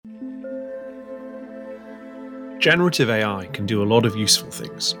Generative AI can do a lot of useful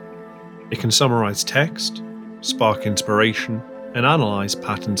things. It can summarise text, spark inspiration, and analyse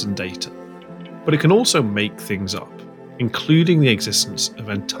patterns and data. But it can also make things up, including the existence of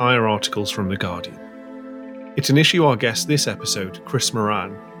entire articles from The Guardian. It's an issue our guest this episode, Chris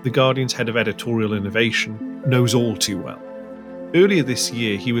Moran, The Guardian's head of editorial innovation, knows all too well. Earlier this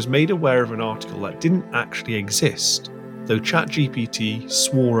year, he was made aware of an article that didn't actually exist, though Chat GPT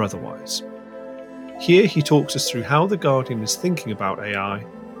swore otherwise. Here he talks us through how The Guardian is thinking about AI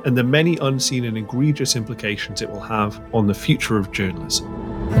and the many unseen and egregious implications it will have on the future of journalism.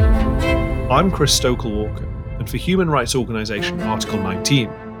 I'm Chris Stokel-Walker, and for human rights organisation Article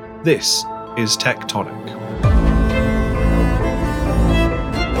 19, this is Tectonic.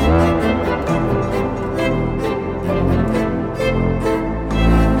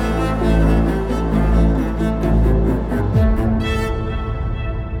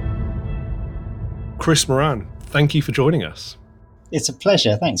 Chris Moran, thank you for joining us. It's a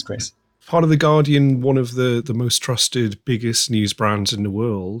pleasure. Thanks, Chris. Part of The Guardian, one of the most trusted, biggest news brands in the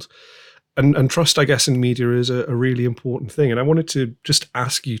world. And trust, I guess, in media is a really important thing. And I wanted to just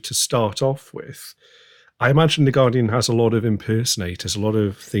ask you to start off with, I imagine The Guardian has a lot of impersonators, a lot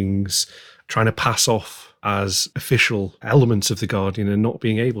of things trying to pass off as official elements of The Guardian and not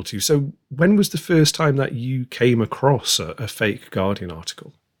being able to. So when was the first time that you came across a fake Guardian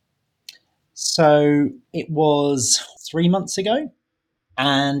article? So it was 3 months ago,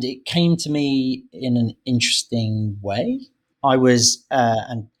 and it came to me in an interesting way. I was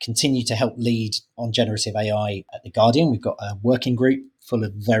and continue to help lead on generative AI at The Guardian. We've got a working group full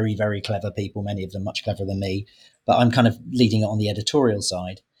of very, very clever people, many of them much cleverer than me, but I'm kind of leading it on the editorial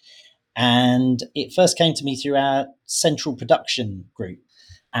side. And it first came to me through our central production group,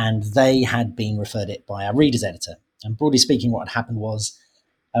 and they had been referred it by our readers editor. And broadly speaking, what had happened was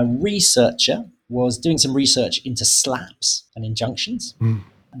a researcher was doing some research into slaps and injunctions.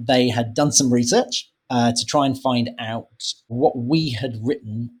 They had done some research to try and find out what we had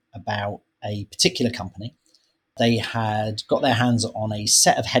written about a particular company. They had got their hands on a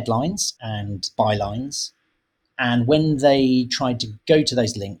set of headlines and bylines. And when they tried to go to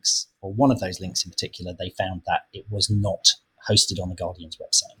those links, or one of those links in particular, they found that it was not hosted on the Guardian's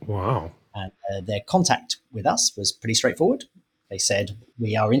website. Wow. And their contact with us was pretty straightforward. They said,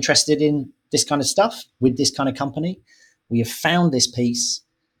 we are interested in this kind of stuff with this kind of company. We have found this piece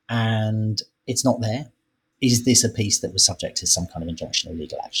and it's not there. Is this a piece that was subject to some kind of injunction or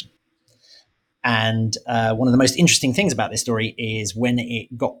legal action? And one of the most interesting things about this story is when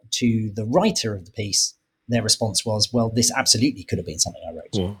it got to the writer of the piece, their response was, well, this absolutely could have been something I wrote.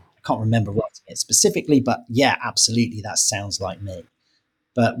 Yeah. I can't remember writing it specifically, but yeah, absolutely, that sounds like me.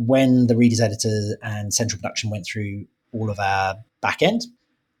 But when the readers editor and central production went through all of our back end,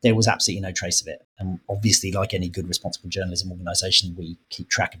 there was absolutely no trace of it. And obviously, like any good responsible journalism organization, we keep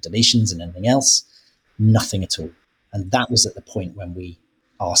track of deletions and anything else. Nothing at all. And that was at the point when we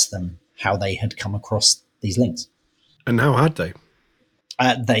asked them how they had come across these links. And how had they?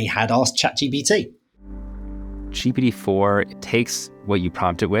 They had asked Chat GPT. GPT-4 takes what you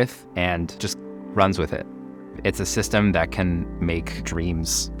prompt it with and just runs with it. It's a system that can make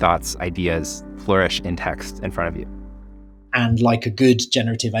dreams, thoughts, ideas flourish in text in front of you. And like a good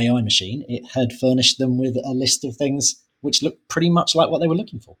generative AI machine, it had furnished them with a list of things which looked pretty much like what they were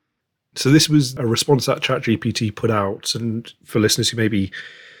looking for. So this was a response that ChatGPT put out. And for listeners who maybe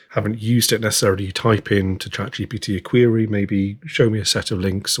haven't used it necessarily, you type in to ChatGPT a query, maybe show me a set of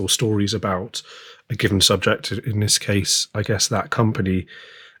links or stories about a given subject, in this case, I guess that company,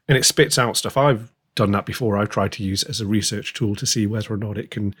 and it spits out stuff. I've done that before. I've tried to use it as a research tool to see whether or not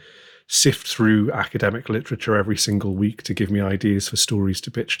it can sift through academic literature every single week to give me ideas for stories to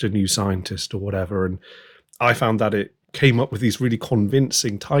pitch to New Scientist or whatever. And I found that it came up with these really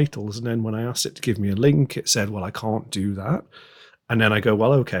convincing titles. And then when I asked it to give me a link, it said, well, I can't do that. And then I go,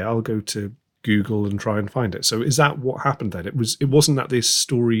 well, okay, I'll go to Google and try and find it. So is that what happened then? It wasn't that this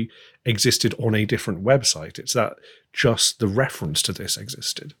story existed on a different website. It's that just the reference to this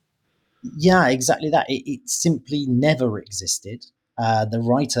existed. Yeah, exactly that. It simply never existed. The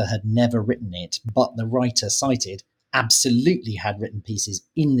writer had never written it, but the writer cited absolutely had written pieces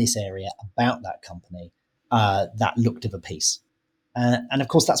in this area about that company that looked of a piece. And of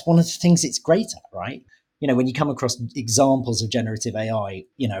course, that's one of the things it's great at, right? You know, when you come across examples of generative AI,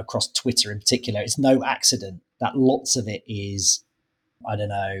 you know, across Twitter in particular, it's no accident that lots of it is, I don't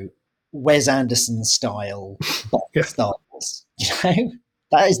know, Wes Anderson style bot styles, you know?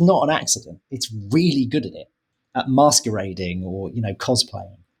 That is not an accident. It's really good at it, at masquerading or, you know,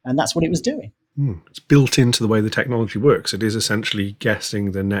 cosplaying. And that's what it was doing. It's built into the way the technology works. It is essentially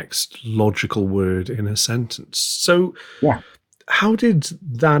guessing the next logical word in a sentence. So Yeah. how did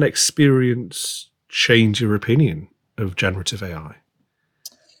that experience change your opinion of generative AI?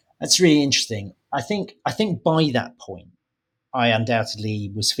 That's really interesting. I think by that point, I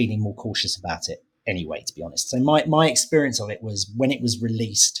undoubtedly was feeling more cautious about it anyway, to be honest. So my experience of it was when it was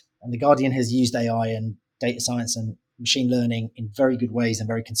released, and The Guardian has used AI and data science and machine learning in very good ways and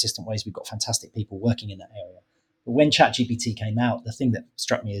very consistent ways. We've got fantastic people working in that area. But when Chat GPT came out, the thing that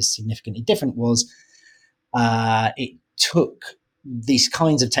struck me as significantly different was it took these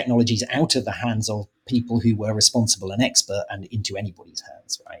kinds of technologies out of the hands of people who were responsible and expert and into anybody's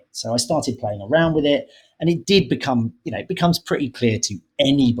hands, right? So I started playing around with it, and it did become, it becomes pretty clear to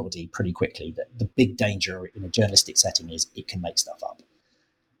anybody pretty quickly that the big danger in a journalistic setting is it can make stuff up.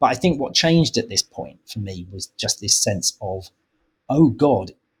 But I think what changed at this point for me was just this sense of, oh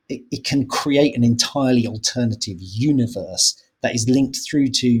God, it can create an entirely alternative universe that is linked through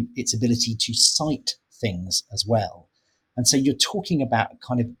to its ability to cite things as well. And so you're talking about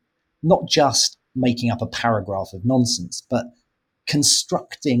kind of not just making up a paragraph of nonsense, but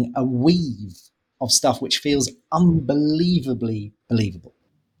constructing a weave of stuff which feels unbelievably believable.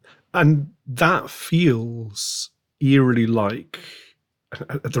 And that feels eerily like,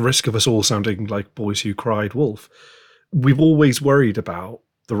 at the risk of us all sounding like boys who cried wolf, we've always worried about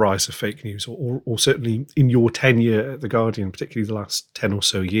the rise of fake news, or certainly in your tenure at The Guardian, particularly the last 10 or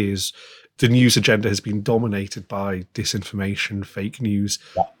so years, the news agenda has been dominated by disinformation, fake news,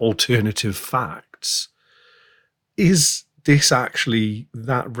 alternative facts. Is this actually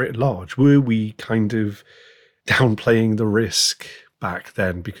that writ large? Were we kind of downplaying the risk back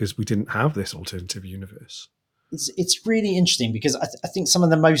then because we didn't have this alternative universe? It's really interesting because I think some of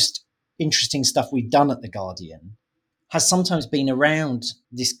the most interesting stuff we've done at The Guardian has sometimes been around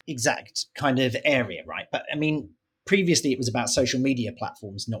this exact kind of area, right? But I mean, previously it was about social media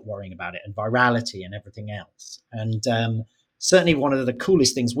platforms not worrying about it and virality and everything else. And certainly one of the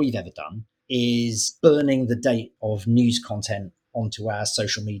coolest things we've ever done is burning the date of news content onto our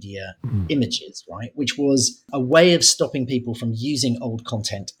social media images, right? Which was a way of stopping people from using old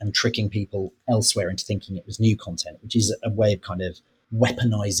content and tricking people elsewhere into thinking it was new content, which is a way of kind of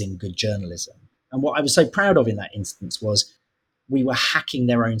weaponizing good journalism. And what I was so proud of in that instance was we were hacking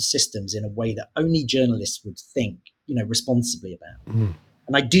their own systems in a way that only journalists would think, responsibly about.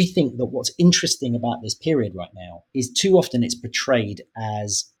 And I do think that what's interesting about this period right now is too often it's portrayed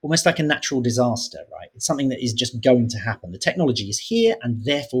as almost like a natural disaster, right? It's something that is just going to happen. The technology is here and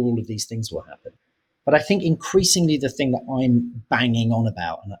therefore all of these things will happen. But I think increasingly the thing that I'm banging on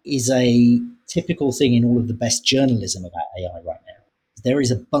about and is a typical thing in all of the best journalism about AI right now. There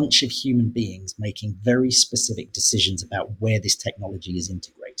is a bunch of human beings making very specific decisions about where this technology is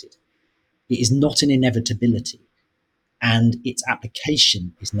integrated. It is not an inevitability. And its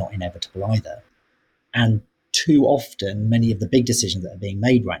application is not inevitable either. And too often, many of the big decisions that are being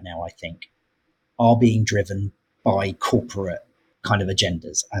made right now, I think, are being driven by corporate kind of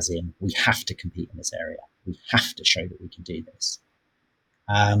agendas, as in, we have to compete in this area. We have to show that we can do this.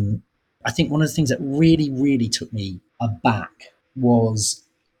 I think one of the things that really, really took me aback was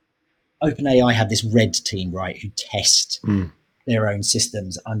OpenAI had this red team, right, who test their own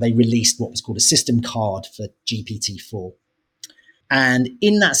systems, and they released what was called a system card for GPT-4. And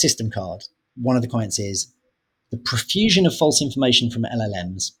in that system card, one of the comments is the profusion of false information from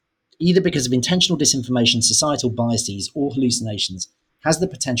LLMs, either because of intentional disinformation, societal biases, or hallucinations, has the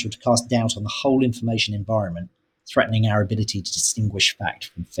potential to cast doubt on the whole information environment, threatening our ability to distinguish fact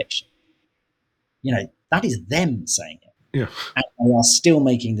from fiction. That is them saying it. Yeah. And they are still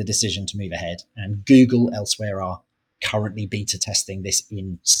making the decision to move ahead. And Google elsewhere are currently beta testing this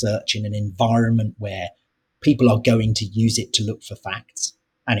in search in an environment where people are going to use it to look for facts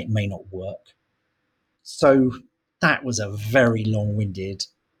and it may not work. So that was a very long-winded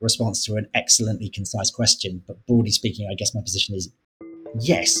response to an excellently concise question. But broadly speaking, I guess my position is,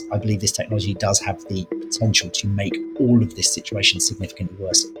 yes, I believe this technology does have the potential to make all of this situation significantly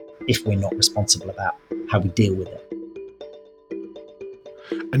worse if we're not responsible about how we deal with it.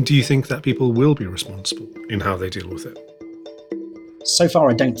 And do you think that people will be responsible in how they deal with it? So far,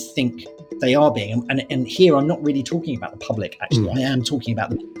 I don't think they are being. And here I'm not really talking about the public, actually. I am talking about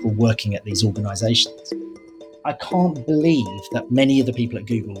the people working at these organizations. I can't believe that many of the people at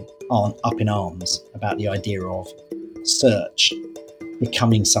Google aren't up in arms about the idea of search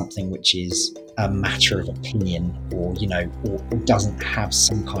becoming something which is a matter of opinion or doesn't have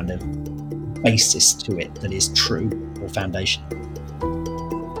some kind of basis to it that is true or foundational.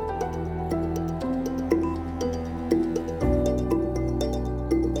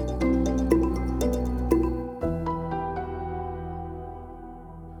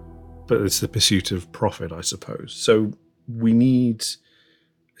 but it's the pursuit of profit, I suppose. So we need,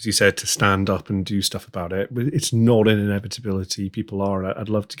 as you said, to stand up and do stuff about it. But it's not an inevitability. People are. I'd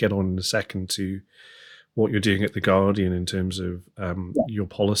love to get on in a second to what you're doing at The Guardian in terms of your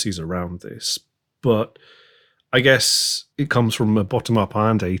policies around this. But I guess it comes from a bottom-up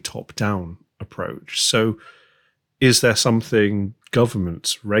and a top-down approach. So is there something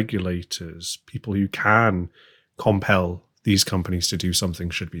governments, regulators, people who can compel these companies to do something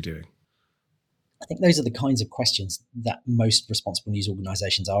should be doing? I think those are the kinds of questions that most responsible news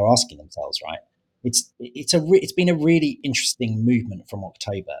organisations are asking themselves, right? It's been a really interesting movement from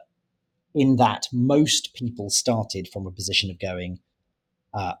October, in that most people started from a position of going,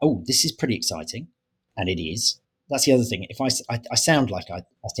 oh, this is pretty exciting, and it is. That's the other thing. If I sound like I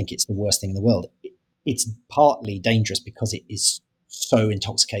think it's the worst thing in the world, it's partly dangerous because it is so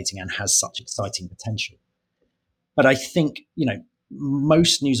intoxicating and has such exciting potential. But I think,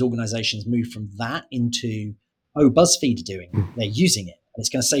 most news organizations move from that into, oh, BuzzFeed are doing it. They're using it, and it's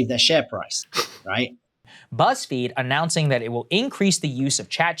going to save their share price, right? BuzzFeed announcing that it will increase the use of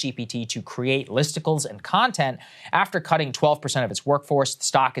Chat GPT to create listicles and content after cutting 12% of its workforce. The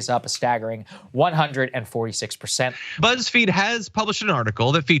stock is up a staggering 146%. BuzzFeed has published an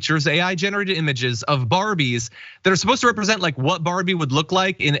article that features AI-generated images of Barbies that are supposed to represent like what Barbie would look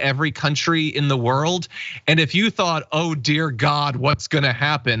like in every country in the world. And if you thought, oh dear God, what's gonna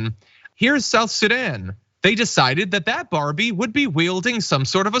happen? Here's South Sudan. They decided that Barbie would be wielding some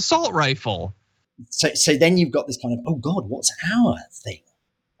sort of assault rifle. So then you've got this kind of, oh God, what's our thing,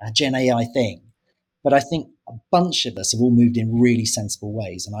 a Gen AI thing? But I think a bunch of us have all moved in really sensible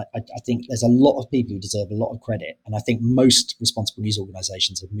ways. And I think there's a lot of people who deserve a lot of credit. And I think most responsible news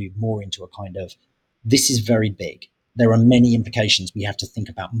organizations have moved more into a kind of, this is very big. There are many implications. We have to think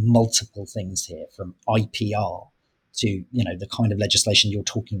about multiple things here, from IPR to, the kind of legislation you're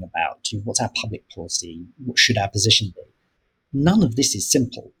talking about, to what's our public policy, what should our position be? None of this is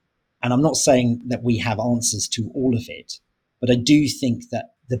simple. And I'm not saying that we have answers to all of it, but I do think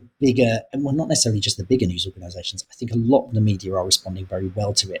that the bigger, and well, not necessarily just the bigger news organizations, I think a lot of the media are responding very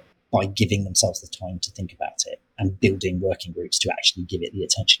well to it by giving themselves the time to think about it and building working groups to actually give it the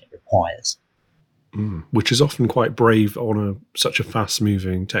attention it requires. Which is often quite brave on such a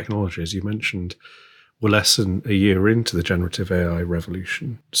fast-moving technology. As you mentioned, we're less than a year into the generative AI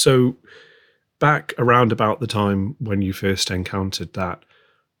revolution. So back around about the time when you first encountered that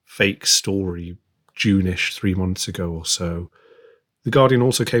fake story, June-ish, 3 months ago or so, The Guardian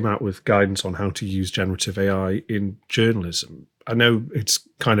also came out with guidance on how to use generative AI in journalism. I know it's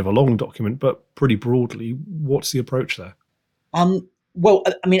kind of a long document, but pretty broadly, what's the approach there? Well,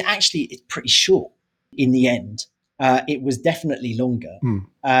 I mean, actually, it's pretty short in the end. It was definitely longer.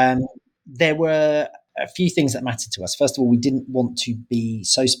 There were a few things that mattered to us. First of all, we didn't want to be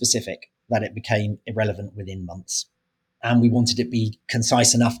so specific that it became irrelevant within months. And we wanted it to be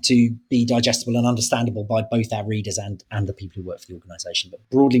concise enough to be digestible and understandable by both our readers and the people who work for the organization. But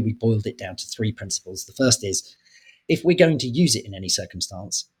broadly, we boiled it down to 3 principles. The first is, if we're going to use it in any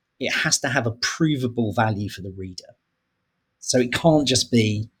circumstance, it has to have a provable value for the reader. So it can't just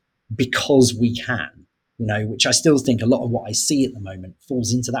be because we can, which I still think a lot of what I see at the moment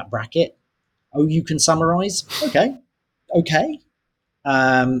falls into that bracket. Oh, you can summarize? Okay.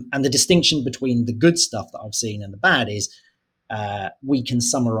 And the distinction between the good stuff that I've seen and the bad is we can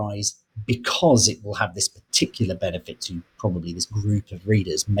summarize because it will have this particular benefit to probably this group of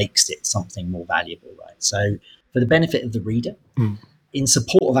readers, makes it something more valuable, right? So for the benefit of the reader, in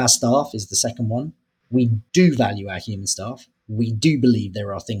support of our staff is the second one. We do value our human staff. We do believe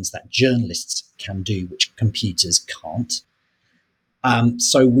there are things that journalists can do which computers can't.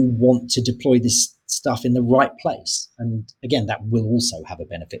 So we want to deploy this stuff in the right place. And again, that will also have a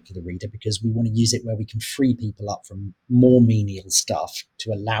benefit for the reader because we want to use it where we can free people up from more menial stuff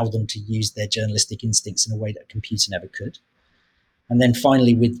to allow them to use their journalistic instincts in a way that a computer never could. And then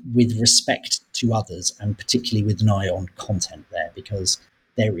finally, with respect to others, and particularly with an eye on content there, because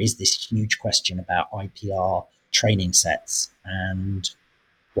there is this huge question about IPR training sets and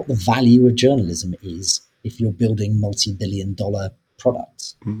what the value of journalism is if you're building multi-billion-dollar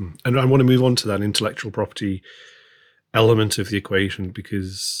products. And I want to move on to that intellectual property element of the equation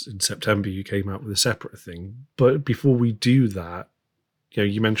because in September you came out with a separate thing. But before we do that,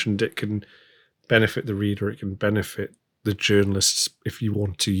 you mentioned it can benefit the reader, it can benefit the journalists if you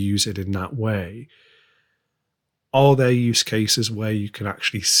want to use it in that way. Are there use cases where you can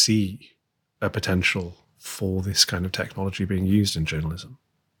actually see a potential for this kind of technology being used in journalism?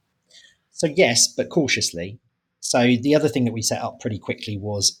 So yes, but cautiously. So the other thing that we set up pretty quickly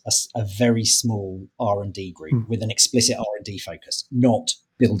was a very small R&D group with an explicit R&D focus, not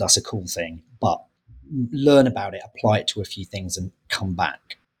build us a cool thing, but learn about it, apply it to a few things, and come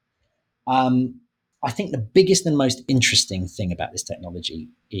back. I think the biggest and most interesting thing about this technology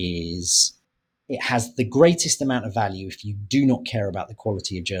is it has the greatest amount of value if you do not care about the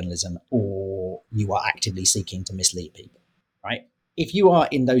quality of journalism or you are actively seeking to mislead people, right? If you are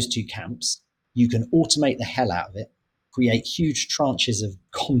in those two camps, you can automate the hell out of it, create huge tranches of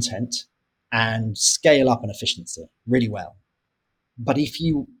content, and scale up an efficiency really well. But if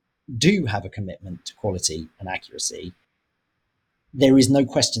you do have a commitment to quality and accuracy, there is no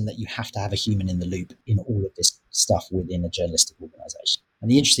question that you have to have a human in the loop in all of this stuff within a journalistic organization.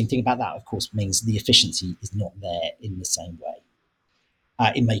 And the interesting thing about that, of course, means the efficiency is not there in the same way.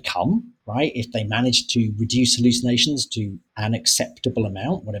 It may come, right, if they manage to reduce hallucinations to an acceptable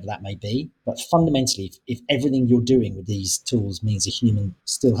amount, whatever that may be. But fundamentally, if everything you're doing with these tools means a human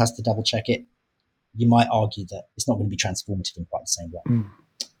still has to double check it, you might argue that it's not going to be transformative in quite the same way.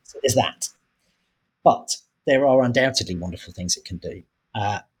 So there's that. But there are undoubtedly wonderful things it can do.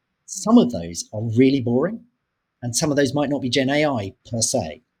 Some of those are really boring, and some of those might not be Gen AI per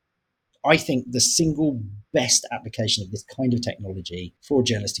se. I think the single best application of this kind of technology for a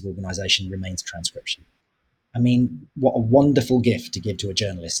journalistic organization remains transcription. I mean, what a wonderful gift to give to a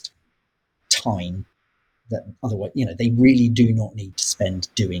journalist. Time that otherwise, they really do not need to spend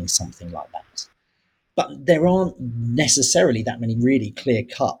doing something like that. But there aren't necessarily that many really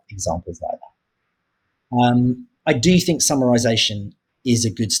clear-cut examples like that. I do think summarization is a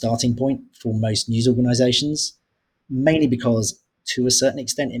good starting point for most news organizations, mainly because to a certain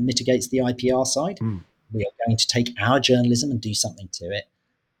extent, it mitigates the IPR side. We are going to take our journalism and do something to it.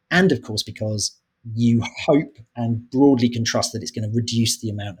 And of course, because you hope and broadly can trust that it's going to reduce the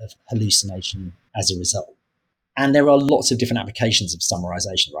amount of hallucination as a result. And there are lots of different applications of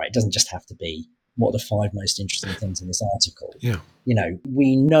summarization, right? It doesn't just have to be what are the 5 most interesting things in this article. Yeah.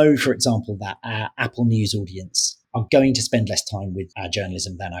 We know, for example, that our Apple News audience are going to spend less time with our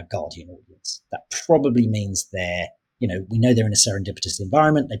journalism than our Guardian audience. That probably means we know they're in a serendipitous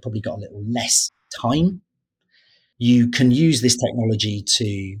environment. They probably got a little less time. You can use this technology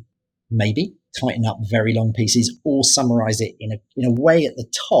to maybe tighten up very long pieces or summarize it in a way at the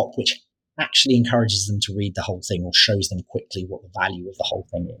top, which actually encourages them to read the whole thing or shows them quickly what the value of the whole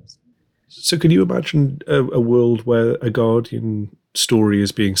thing is. So can you imagine a world where a Guardian story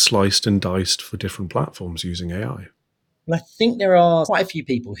is being sliced and diced for different platforms using AI? Well, I think there are quite a few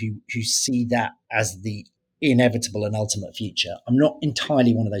people who see that as the inevitable and ultimate future. I'm not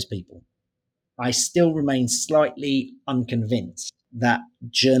entirely one of those people. I still remain slightly unconvinced that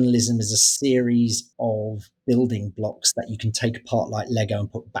journalism is a series of building blocks that you can take apart like Lego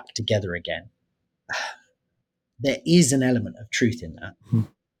and put back together again. There is an element of truth in that,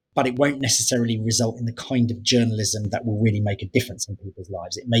 but it won't necessarily result in the kind of journalism that will really make a difference in people's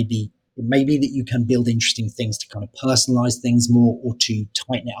lives. It may be that you can build interesting things to kind of personalize things more or to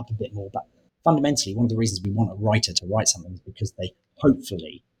tighten it up a bit more. But fundamentally, one of the reasons we want a writer to write something is because they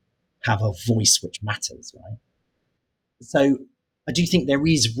hopefully have a voice which matters, right? So I do think there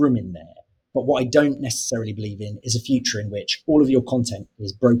is room in there. But what I don't necessarily believe in is a future in which all of your content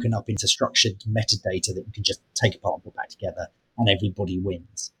is broken up into structured metadata that you can just take apart and put back together and everybody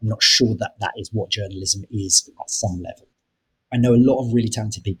wins. I'm not sure that that is what journalism is at some level. I know a lot of really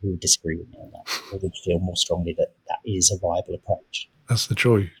talented people who disagree with me on that, or would feel more strongly that that is a viable approach. That's the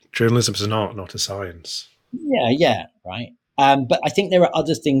joy. Journalism is an art, not a science. Yeah, right. But I think there are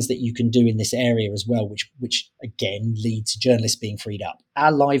other things that you can do in this area as well, which again lead to journalists being freed up.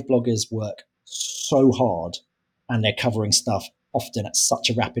 Our live bloggers work so hard and they're covering stuff often at such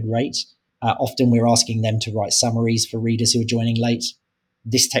a rapid rate. Often we're asking them to write summaries for readers who are joining late.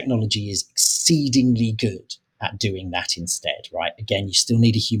 This technology is exceedingly good at doing that instead, right? Again, you still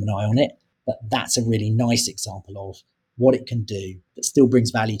need a human eye on it, but that's a really nice example of what it can do that still brings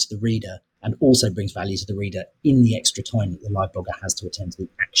value to the reader and also brings value to the reader in the extra time that the live blogger has to attend to the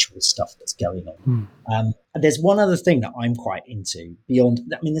actual stuff that's going on. And there's one other thing that I'm quite into beyond,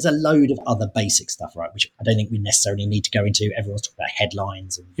 there's a load of other basic stuff, right, which I don't think we necessarily need to go into. Everyone's talking about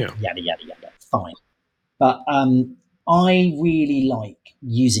headlines and yada, yada, yada. Fine. But I really like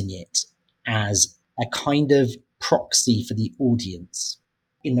using it as a kind of proxy for the audience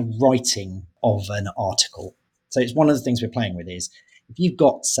in the writing of an article. So it's one of the things we're playing with is, if you've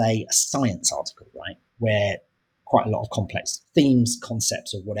got, say, a science article, right, where quite a lot of complex themes,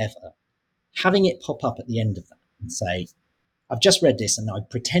 concepts, or whatever, having it pop up at the end of that and say, I've just read this and I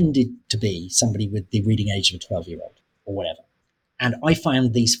pretended to be somebody with the reading age of a 12-year-old or whatever. And I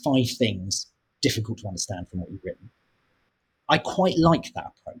found these 5 things difficult to understand from what you've written. I quite like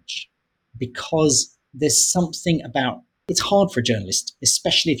that approach because there's something about It's hard for a journalist,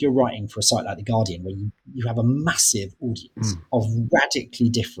 especially if you're writing for a site like The Guardian, where you have a massive audience of radically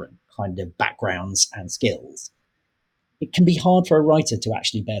different kind of backgrounds and skills. It can be hard for a writer to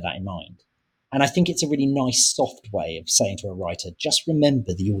actually bear that in mind. And I think it's a really nice, soft way of saying to a writer, just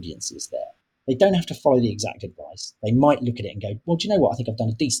remember the audience is there. They don't have to follow the exact advice. They might look at it and go, well, do you know what? I think I've done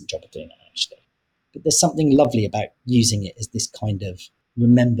a decent job of doing it, actually. But there's something lovely about using it as this kind of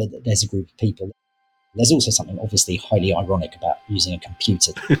remember that there's a group of people. There's also something obviously highly ironic about using a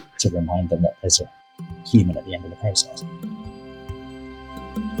computer to remind them that there's a human at the end of the process.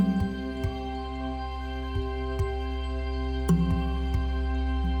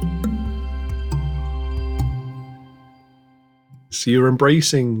 So you're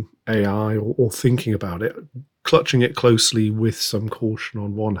embracing AI or thinking about it, clutching it closely with some caution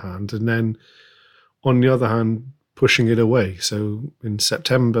on one hand, and then on the other hand, pushing it away. So in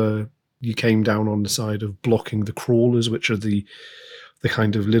September, you came down on the side of blocking the crawlers, which are the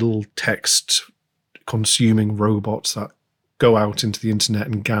kind of little text consuming robots that go out into the internet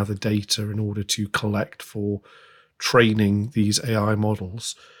and gather data in order to collect for training these AI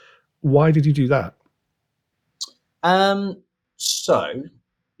models. Why did you do that? So,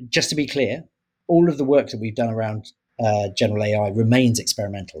 just to be clear, all of the work that we've done around general AI remains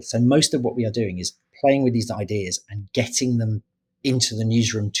experimental. So most of what we are doing is playing with these ideas and getting them into the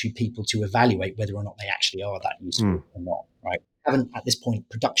newsroom to people to evaluate whether or not they actually are that useful or not, right? We haven't at this point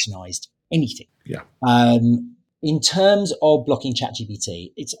productionized anything. Yeah. In terms of blocking Chat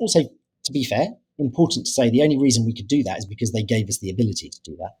GPT, it's also, to be fair, important to say the only reason we could do that is because they gave us the ability to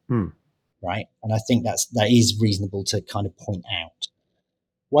do that. Right. And I think that is reasonable to kind of point out.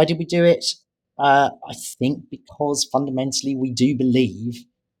 Why did we do it? I think because fundamentally we do believe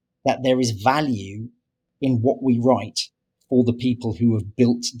that there is value in what we write for the people who have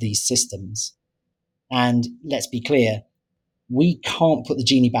built these systems. And let's be clear, we can't put the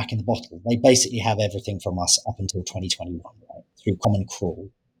genie back in the bottle. They basically have everything from us up until 2021, right? Through Common Crawl,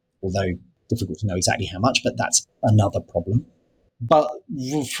 although difficult to know exactly how much, but that's another problem. But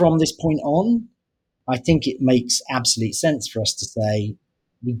from this point on, I think it makes absolute sense for us to say,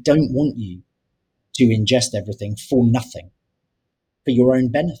 we don't want you to ingest everything for nothing, for your own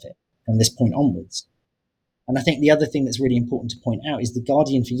benefit from this point onwards. And I think the other thing that's really important to point out is The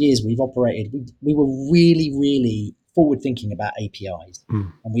Guardian, for years, we've operated, we were really, really forward thinking about APIs.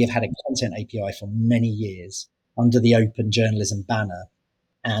 And we have had a content API for many years under the open journalism banner.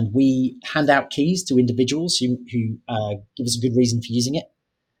 And we hand out keys to individuals who give us a good reason for using it.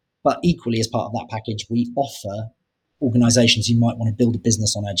 But equally, as part of that package, we offer organizations who might want to build a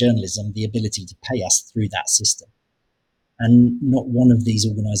business on our journalism the ability to pay us through that system. And not one of these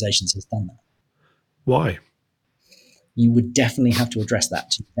organizations has done that. Why? You would definitely have to address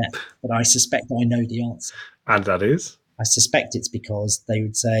that to them. But I suspect I know the answer. And that is? I suspect it's because they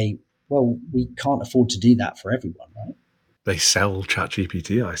would say, well, we can't afford to do that for everyone, right? They sell Chat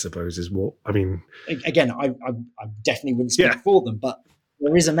GPT, I suppose, is what, I mean. Again, I definitely wouldn't speak for them, but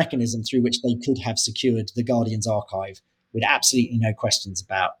there is a mechanism through which they could have secured the Guardian's archive with absolutely no questions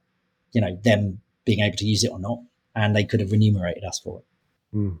about, them being able to use it or not, and they could have remunerated us for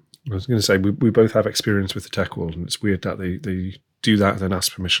it. I was going to say, we both have experience with the tech world, and it's weird that they do that and then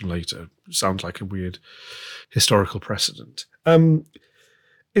ask permission later. It sounds like a weird historical precedent.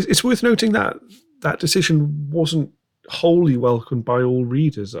 It's worth noting that that decision wasn't wholly welcomed by all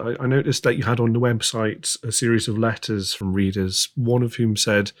readers. I noticed that you had on the website a series of letters from readers, one of whom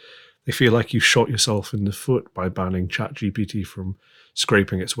said they feel like you shot yourself in the foot by banning ChatGPT from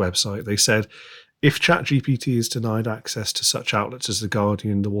scraping its website. They said, if ChatGPT is denied access to such outlets as The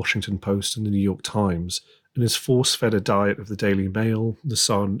Guardian, The Washington Post, and The New York Times, and is force-fed a diet of the Daily Mail, The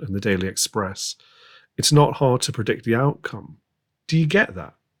Sun, and the Daily Express, it's not hard to predict the outcome. Do you get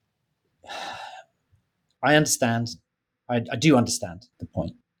that? I understand. I do understand the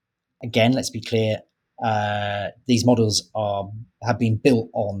point. Again, let's be clear. These models have been built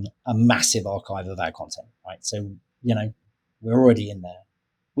on a massive archive of our content, right? So, we're already in there.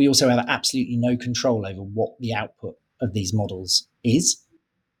 We also have absolutely no control over what the output of these models is.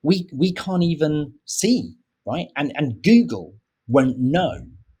 We can't even see, right? And Google won't know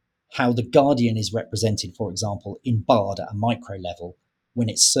how The Guardian is represented, for example, in Bard at a micro level when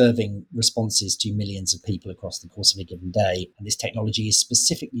it's serving responses to millions of people across the course of a given day. And this technology is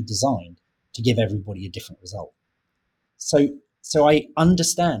specifically designed to give everybody a different result. So I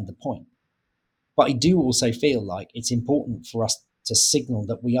understand the point, but I do also feel like it's important for us to signal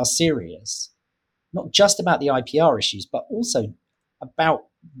that we are serious, not just about the IPR issues, but also about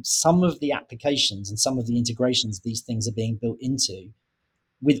some of the applications and some of the integrations these things are being built into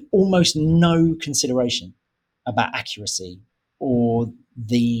with almost no consideration about accuracy or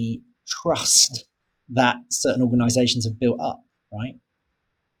the trust that certain organizations have built up, right?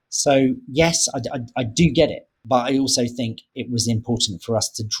 So yes, I do get it, but I also think it was important for us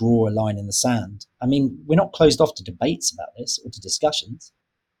to draw a line in the sand. I mean, we're not closed off to debates about this or to discussions.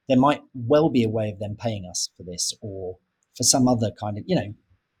 There might well be a way of them paying us for this or for some other kind of,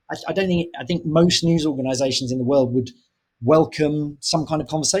 I think most news organizations in the world would welcome some kind of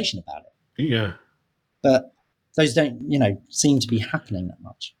conversation about it. Yeah. But those don't, seem to be happening that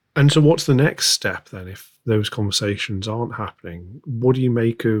much. And so what's the next step then if those conversations aren't happening? What do you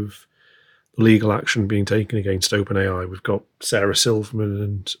make of legal action being taken against OpenAI? We've got Sarah Silverman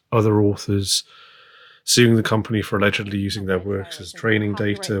and other authors suing the company for allegedly using their works as training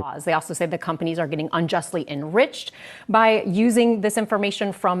data. Laws. They also say the companies are getting unjustly enriched by using this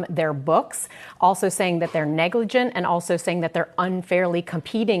information from their books, also saying that they're negligent and also saying that they're unfairly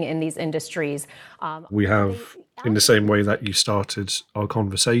competing in these industries. We have, in the same way that you started our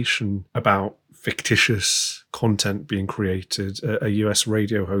conversation about fictitious content being created, a US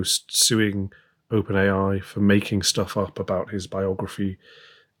radio host suing OpenAI for making stuff up about his biography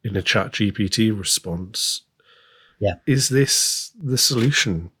in a Chat GPT response. Yeah. Is this the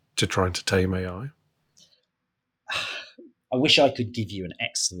solution to trying to tame AI? I wish I could give you an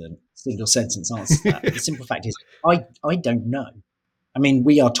excellent single sentence answer to that. The simple fact is, I don't know. I mean,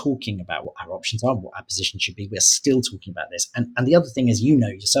 we are talking about what our options are, what our position should be. We're still talking about this. And the other thing is,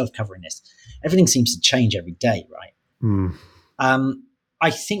 yourself covering this, everything seems to change every day, right?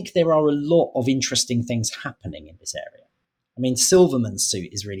 I think there are a lot of interesting things happening in this area. I mean, Silverman's suit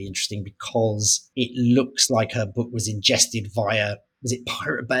is really interesting because it looks like her book was ingested via, was it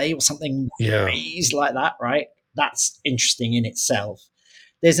Pirate Bay or something crazy like that, right? That's interesting in itself.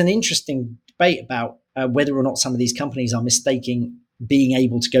 There's an interesting debate about whether or not some of these companies are mistaking being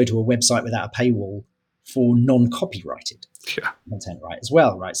able to go to a website without a paywall for non-copyrighted content, right, as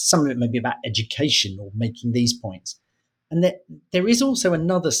well, right? So some of it may be about education or making these points. And there is also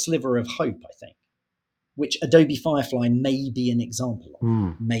another sliver of hope, I think, which Adobe Firefly may be an example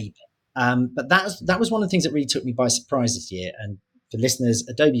of, maybe. But that was one of the things that really took me by surprise this year. And for listeners,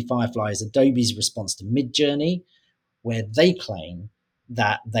 Adobe Firefly is Adobe's response to Midjourney, where they claim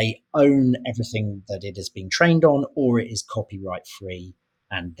that they own everything that it has been trained on, or it is copyright free,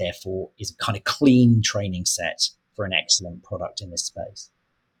 and therefore is a kind of clean training set for an excellent product in this space.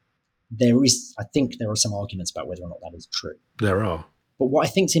 I think there are some arguments about whether or not that is true. There are. But what I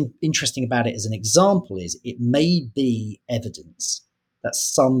think is interesting about it as an example is it may be evidence that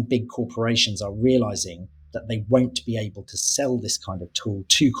some big corporations are realizing that they won't be able to sell this kind of tool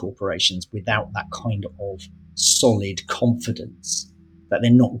to corporations without that kind of solid confidence that they're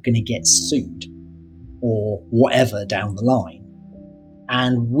not going to get sued or whatever down the line.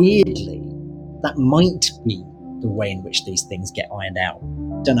 And weirdly, that might be the way in which these things get ironed out.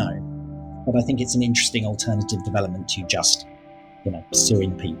 Don't know. But I think it's an interesting alternative development to just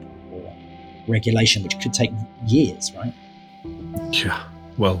suing people or regulation, which could take years, right? Yeah.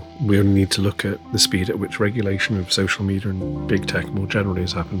 Well, we only need to look at the speed at which regulation of social media and big tech more generally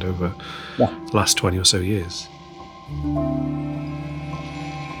has happened over the last 20 or so years.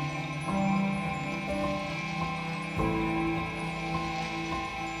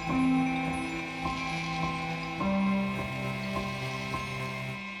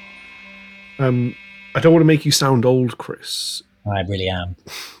 I don't want to make you sound old, Chris. I really am.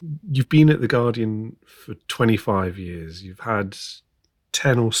 You've been at The Guardian for 25 years. You've had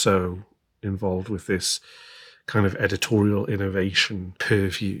 10 or so involved with this kind of editorial innovation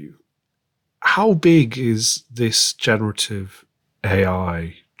purview. How big is this generative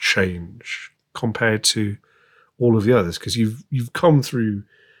AI change compared to all of the others? Because you've come through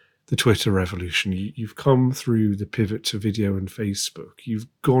the Twitter revolution. You've come through the pivot to video and Facebook. You've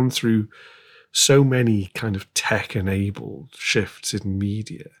gone through so many kind of tech-enabled shifts in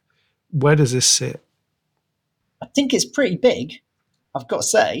media. Where does this sit? I think it's pretty big, I've got to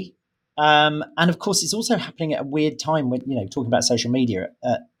say. And of course, it's also happening at a weird time when, talking about social media,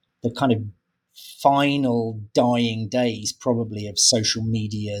 at the kind of final dying days probably of social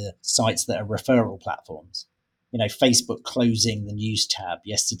media sites that are referral platforms. Facebook closing the news tab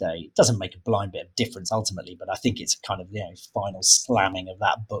yesterday. It doesn't make a blind bit of difference ultimately, but I think it's kind of, final slamming of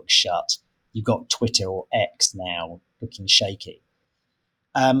that book shut. You've got Twitter or X now looking shaky.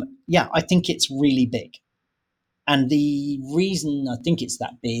 I think it's really big. And the reason I think it's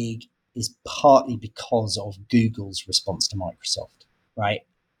that big is partly because of Google's response to Microsoft, right?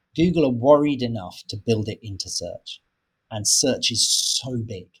 Google are worried enough to build it into search. And search is so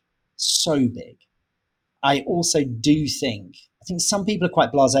big, so big. I also do think, I think some people are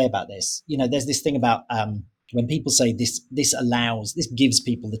quite blasé about this. There's this thing about when people say this gives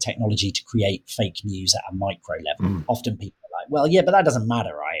people the technology to create fake news at a micro level, often people are like, well, yeah, but that doesn't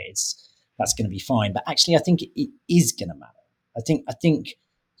matter, right? That's going to be fine. But actually, I think it is going to matter. I think,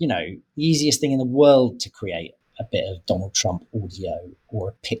 the easiest thing in the world to create a bit of Donald Trump audio or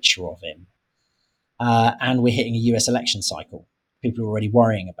a picture of him. And we're hitting a US election cycle. People are already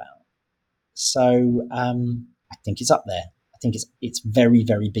worrying about. So I think it's up there. I think it's very,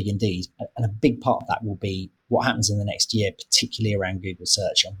 very big indeed. And a big part of that will be what happens in the next year, particularly around Google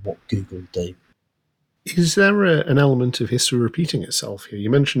search and what Google do. Is there an element of history repeating itself here? You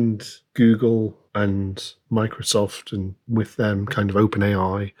mentioned Google and Microsoft, and with them kind of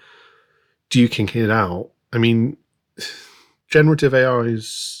OpenAI duking it out. I mean, generative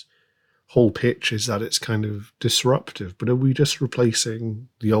AI's whole pitch is that it's kind of disruptive, but are we just replacing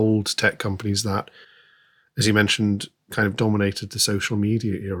the old tech companies that, as you mentioned, kind of dominated the social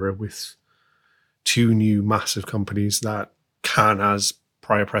media era with two new massive companies that can, as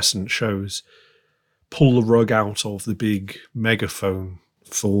prior precedent shows, pull the rug out of the big megaphone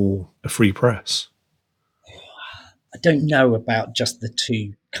for a free press? I don't know about just the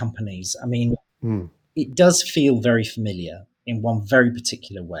two companies. I mean, It does feel very familiar in one very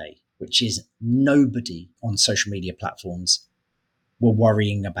particular way, which is nobody on social media platforms were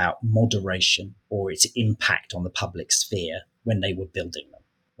worrying about moderation or its impact on the public sphere when they were building them,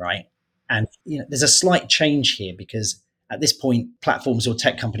 right? And there's a slight change here because at this point, platforms or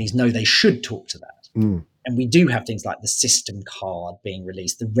tech companies know they should talk to that. And we do have things like the system card being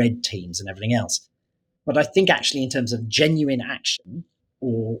released, the red teams and everything else. But I think actually in terms of genuine action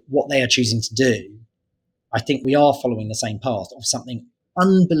or what they are choosing to do, I think we are following the same path of something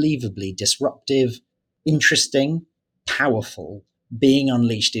unbelievably disruptive, interesting, powerful, being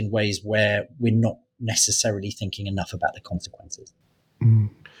unleashed in ways where we're not necessarily thinking enough about the consequences. And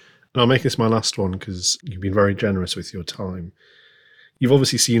I'll make this my last one because you've been very generous with your time. You've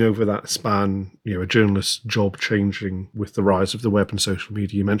obviously seen over that span, a journalist's job changing with the rise of the web and social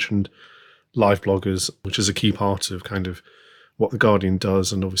media. You mentioned live bloggers, which is a key part of kind of what The Guardian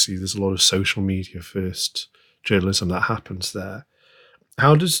does. And obviously there's a lot of social media first journalism that happens there.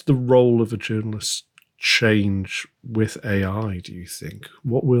 How does the role of a journalist change with AI, do you think?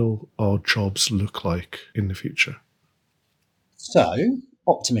 What will our jobs look like in the future? So,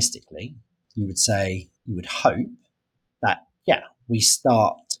 optimistically, you would hope that, we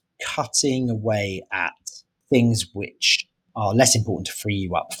start cutting away at things which are less important to free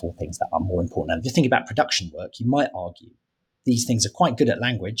you up for things that are more important. And if you think about production work, you might argue these things are quite good at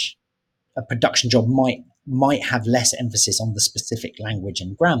language. A production job might have less emphasis on the specific language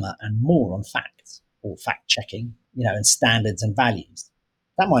and grammar and more on facts or fact checking, and standards and values.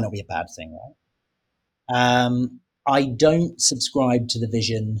 That might not be a bad thing, right? I don't subscribe to the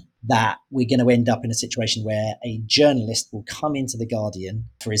vision that we're going to end up in a situation where a journalist will come into The Guardian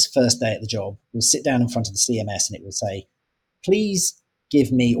for his first day at the job, will sit down in front of the CMS and it will say, please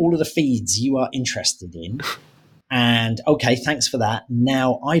give me all of the feeds you are interested in. And okay, thanks for that.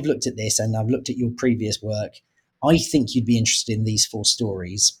 Now I've looked at this and I've looked at your previous work. I think you'd be interested in these 4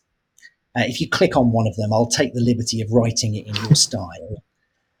 stories. If you click on one of them, I'll take the liberty of writing it in your style.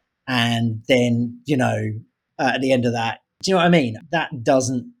 And then, at the end of that, do you know what I mean? That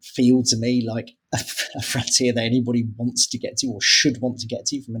doesn't feel to me like a frontier that anybody wants to get to or should want to get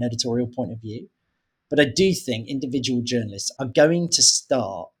to from an editorial point of view. But I do think individual journalists are going to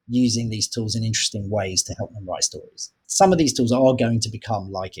start using these tools in interesting ways to help them write stories. Some of these tools are going to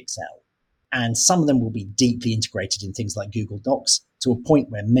become like Excel, and some of them will be deeply integrated in things like Google Docs to a point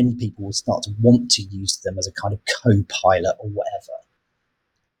where many people will start to want to use them as a kind of co-pilot or whatever.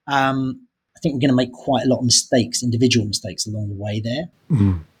 I think we're going to make quite a lot of mistakes, individual mistakes along the way there.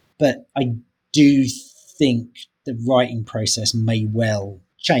 But I do think the writing process may well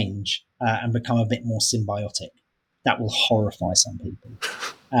change and become a bit more symbiotic. That will horrify some people.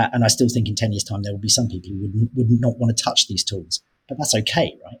 And I still think in 10 years' time, there will be some people who would not want to touch these tools. But that's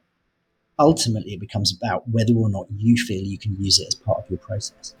okay, right? Ultimately, it becomes about whether or not you feel you can use it as part of your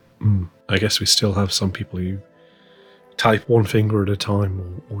process. I guess we still have some people who type one finger at a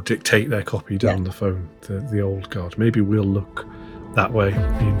time or dictate their copy down the phone, the old guard. Maybe we'll look that way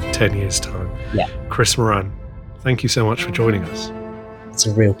in 10 years' time. Yeah. Chris Moran, thank you so much for joining us. It's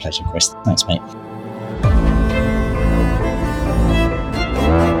a real pleasure, Chris. Thanks, mate.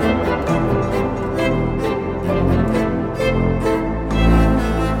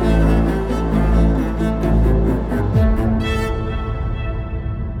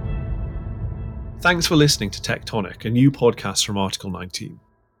 Thanks for listening to Tectonic, a new podcast from Article 19.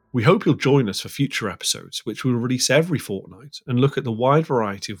 We hope you'll join us for future episodes, which we'll release every fortnight, and look at the wide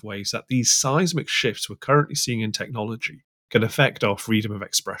variety of ways that these seismic shifts we're currently seeing in technology can affect our freedom of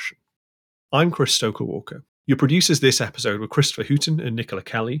expression. I'm Chris Stokel-Walker. Your producers this episode were Christopher Hooton and Nicola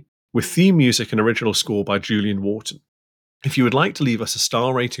Kelly, with theme music and original score by Julian Wharton. If you would like to leave us a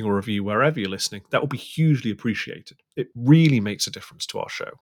star rating or review wherever you're listening, that would be hugely appreciated. It really makes a difference to our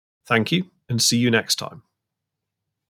show. Thank you, and see you next time.